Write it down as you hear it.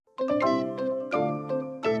Welcome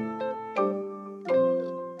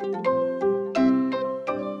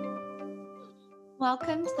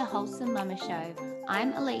to the Wholesome Mama Show.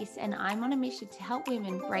 I'm Elise and I'm on a mission to help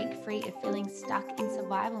women break free of feeling stuck in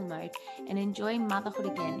survival mode and enjoy motherhood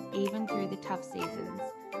again, even through the tough seasons.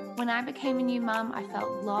 When I became a new mum, I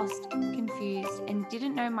felt lost, confused, and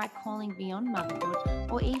didn't know my calling beyond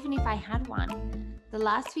motherhood, or even if I had one. The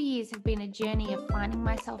last few years have been a journey of finding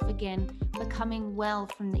myself again, becoming well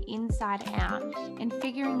from the inside out, and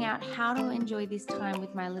figuring out how to enjoy this time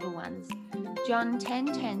with my little ones. John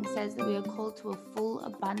 10:10 says that we are called to a full,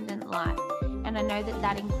 abundant life, and I know that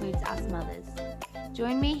that includes us mothers.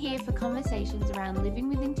 Join me here for conversations around living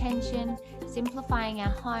with intention, simplifying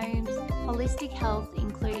our homes, holistic health,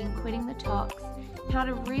 including quitting the tox, how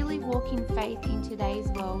to really walk in faith in today's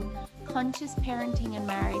world, conscious parenting and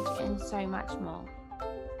marriage, and so much more.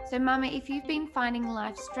 So Mama, if you've been finding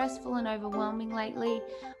life stressful and overwhelming lately,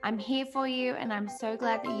 I'm here for you and I'm so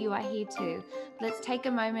glad that you are here too. Let's take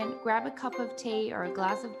a moment, grab a cup of tea or a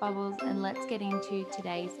glass of bubbles, and let's get into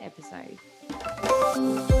today's episode.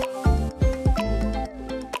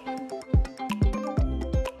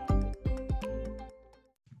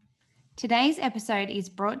 Today's episode is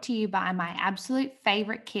brought to you by my absolute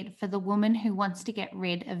favorite kit for the woman who wants to get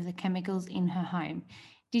rid of the chemicals in her home.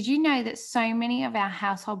 Did you know that so many of our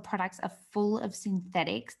household products are full of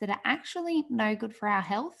synthetics that are actually no good for our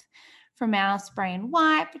health? From our spray and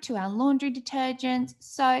wipe to our laundry detergents,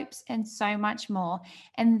 soaps, and so much more.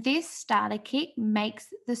 And this starter kit makes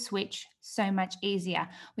the switch so much easier.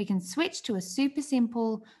 We can switch to a super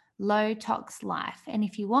simple, low tox life. And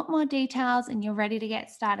if you want more details and you're ready to get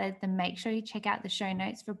started, then make sure you check out the show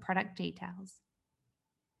notes for product details.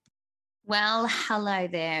 Well, hello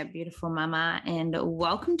there, beautiful mama, and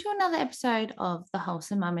welcome to another episode of the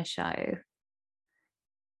Wholesome Mama Show.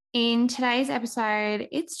 In today's episode,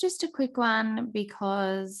 it's just a quick one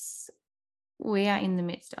because we are in the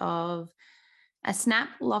midst of a snap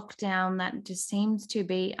lockdown that just seems to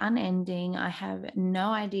be unending. I have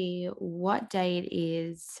no idea what day it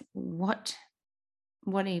is, what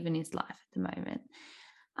even is life at the moment.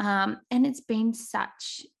 And it's been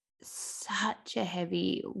such a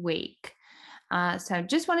heavy week. So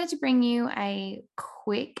just wanted to bring you a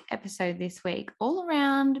quick episode this week all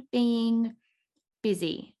around being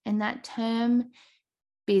busy, and that term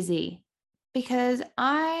busy, because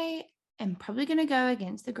I am probably going to go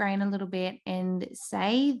against the grain a little bit and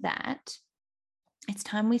say that it's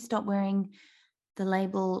time we stop wearing the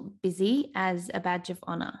label busy as a badge of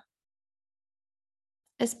honor,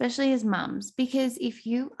 especially as mums, because if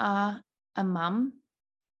you are a mum,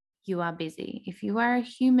 you are busy. If you are a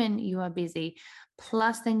human, you are busy.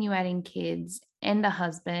 Plus, then you add in kids and a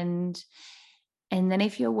husband. And then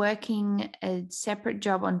if you're working a separate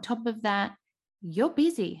job on top of that, you're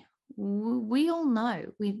busy. We all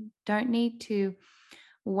know. We don't need to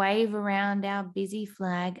wave around our busy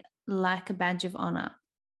flag like a badge of honor,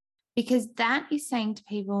 because that is saying to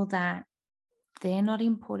people that they're not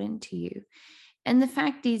important to you. And the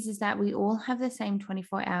fact is that we all have the same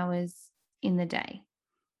 24 hours in the day.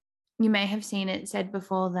 You may have seen it said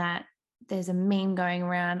before that there's a meme going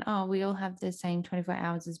around, oh, we all have the same 24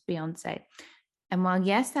 hours as Beyonce. And while,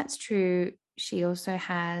 yes, that's true, she also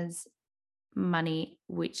has money,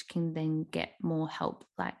 which can then get more help,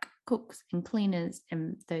 like cooks and cleaners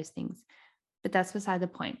and those things. But that's beside the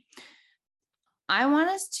point. I want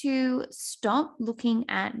us to stop looking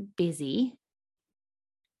at busy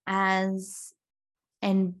as,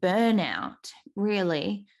 and burnout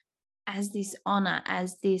really, as this honor,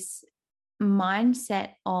 as this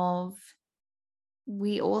mindset of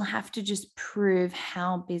we all have to just prove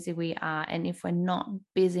how busy we are. And if we're not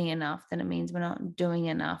busy enough, then it means we're not doing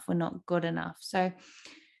enough, we're not good enough. So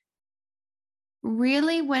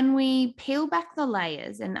really, when we peel back the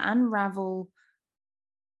layers and unravel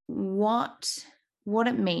what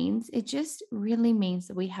it means, it just really means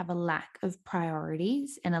that we have a lack of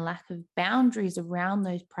priorities and a lack of boundaries around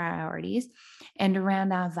those priorities and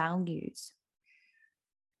around our values.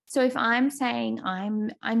 So if I'm saying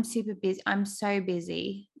I'm super busy, I'm so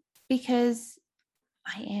busy, because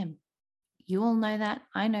I am. You all know that.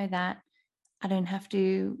 I know that. I don't have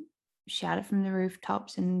to shout it from the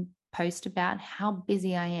rooftops and post about how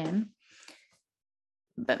busy I am.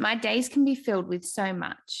 But my days can be filled with so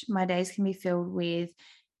much. My days can be filled with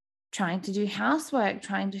trying to do housework,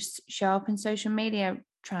 trying to show up in social media,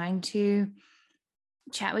 trying to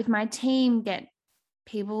chat with my team, get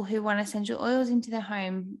people who want essential oils into their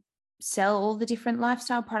home, sell all the different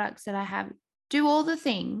lifestyle products that I have, do all the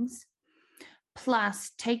things,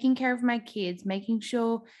 plus taking care of my kids, making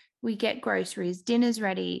sure we get groceries, dinner's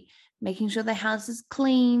ready, making sure the house is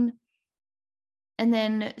clean, and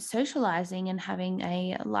then socializing and having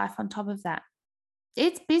a life on top of that.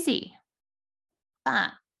 It's busy,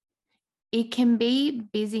 but it can be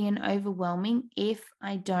busy and overwhelming if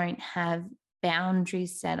I don't have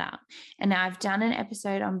boundaries set up. And I've done an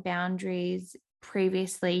episode on boundaries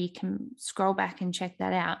previously. You can scroll back and check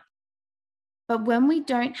that out. But when we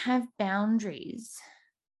don't have boundaries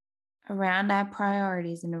around our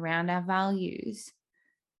priorities and around our values,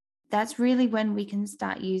 that's really when we can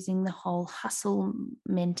start using the whole hustle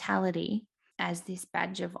mentality as this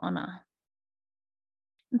badge of honor.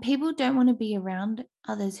 And people don't want to be around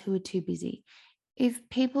others who are too busy. If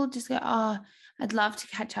people just go, oh, I'd love to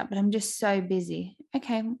catch up, but I'm just so busy.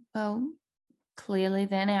 Okay, well, clearly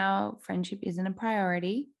then our friendship isn't a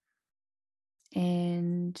priority.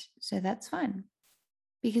 And so that's fine.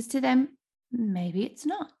 Because to them, maybe it's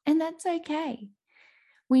not. And that's okay.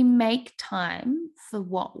 We make time for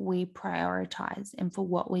what we prioritize and for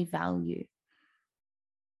what we value.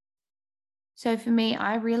 So for me,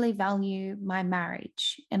 I really value my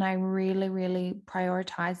marriage, and I really, really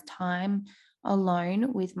prioritize time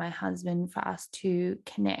alone with my husband for us to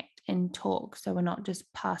connect and talk. So we're not just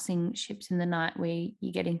passing ships in the night where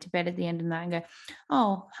you get into bed at the end of the night and go,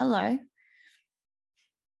 oh, hello.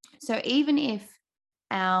 So even if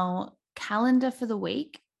our calendar for the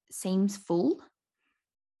week seems full,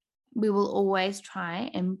 we will always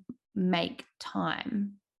try and make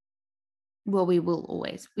time. Well, we will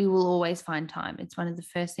always find time. It's one of the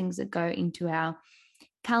first things that go into our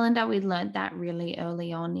calendar. We learned that really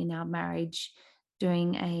early on in our marriage,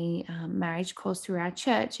 doing a marriage course through our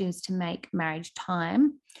church, is to make marriage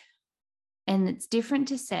time. And it's different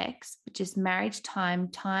to sex, but just marriage time,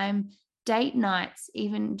 date nights.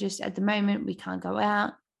 Even just at the moment, we can't go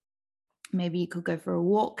out. Maybe you could go for a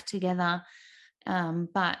walk together,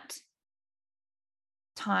 but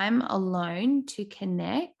time alone to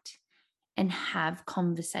connect and have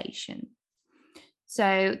conversation.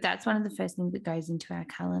 So that's one of the first things that goes into our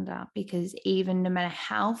calendar, because even no matter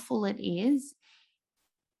how full it is,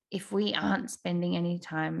 if we aren't spending any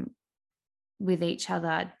time with each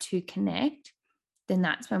other to connect, then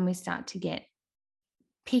that's when we start to get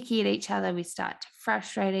picky at each other. We start to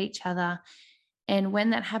frustrate each other. And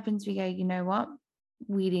when that happens, we go, you know what?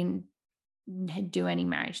 We didn't do any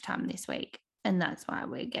marriage time this week. And that's why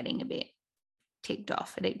we're getting a bit ticked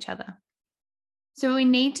off at each other. So we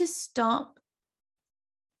need to stop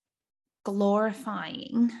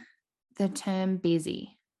glorifying the term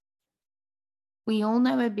busy. We all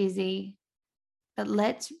know we're busy, but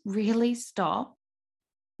let's really stop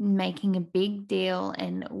making a big deal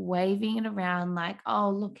and waving it around like, oh,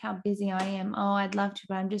 look how busy I am. Oh, I'd love to,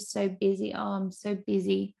 but I'm just so busy. Oh, I'm so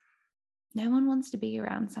busy. No one wants to be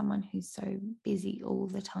around someone who's so busy all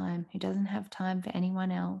the time, who doesn't have time for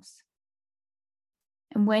anyone else.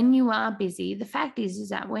 And when you are busy, the fact is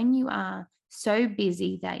that when you are so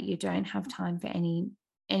busy that you don't have time for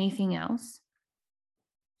anything else,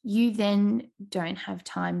 you then don't have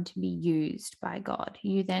time to be used by God.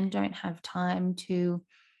 You then don't have time to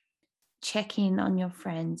check in on your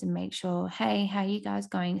friends and make sure, hey, how are you guys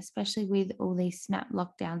going? Especially with all these snap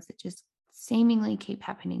lockdowns that just seemingly keep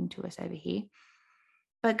happening to us over here.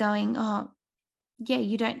 But going, oh, yeah,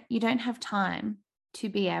 you don't have time to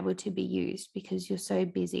be able to be used because you're so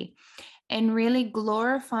busy. And really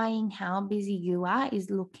glorifying how busy you are is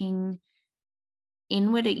looking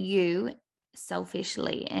inward at you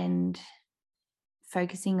selfishly and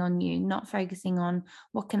focusing on you, not focusing on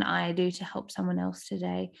what can I do to help someone else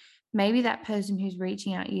today. Maybe that person who's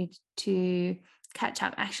reaching out you to catch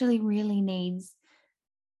up actually really needs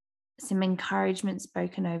some encouragement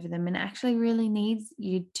spoken over them and actually really needs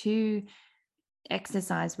you to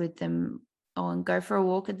exercise with them or go for a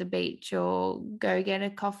walk at the beach or go get a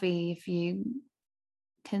coffee if you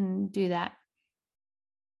can do that.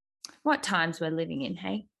 What times we're living in,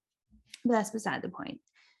 hey? But that's beside the point.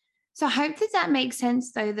 So I hope that makes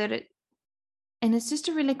sense, though, and it's just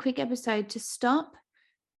a really quick episode to stop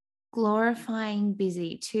glorifying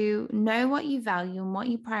busy, to know what you value and what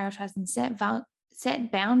you prioritize and set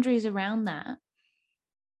boundaries around that,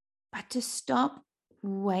 but to stop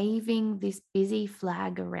waving this busy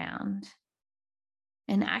flag around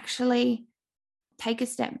and actually take a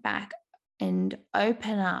step back and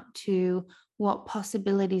open up to what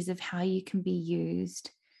possibilities of how you can be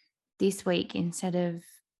used this week instead of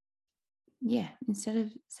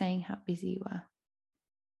saying how busy you are.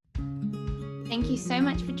 Thank you so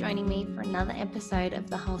much for joining me for another episode of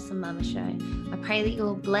the Wholesome Mama Show. I pray that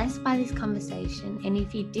you're blessed by this conversation. And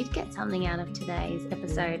if you did get something out of today's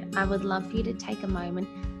episode, I would love for you to take a moment,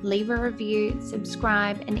 leave a review,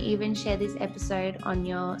 subscribe, and even share this episode on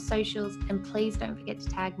your socials. And please don't forget to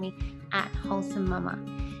tag me at Wholesome Mama.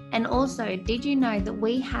 And also, did you know that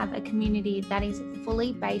we have a community that is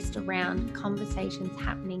fully based around conversations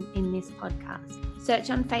happening in this podcast? Search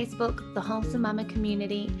on Facebook, the Wholesome Mama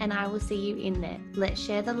Community, and I will see you in there. Let's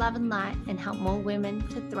share the love and light and help more women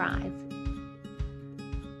to thrive.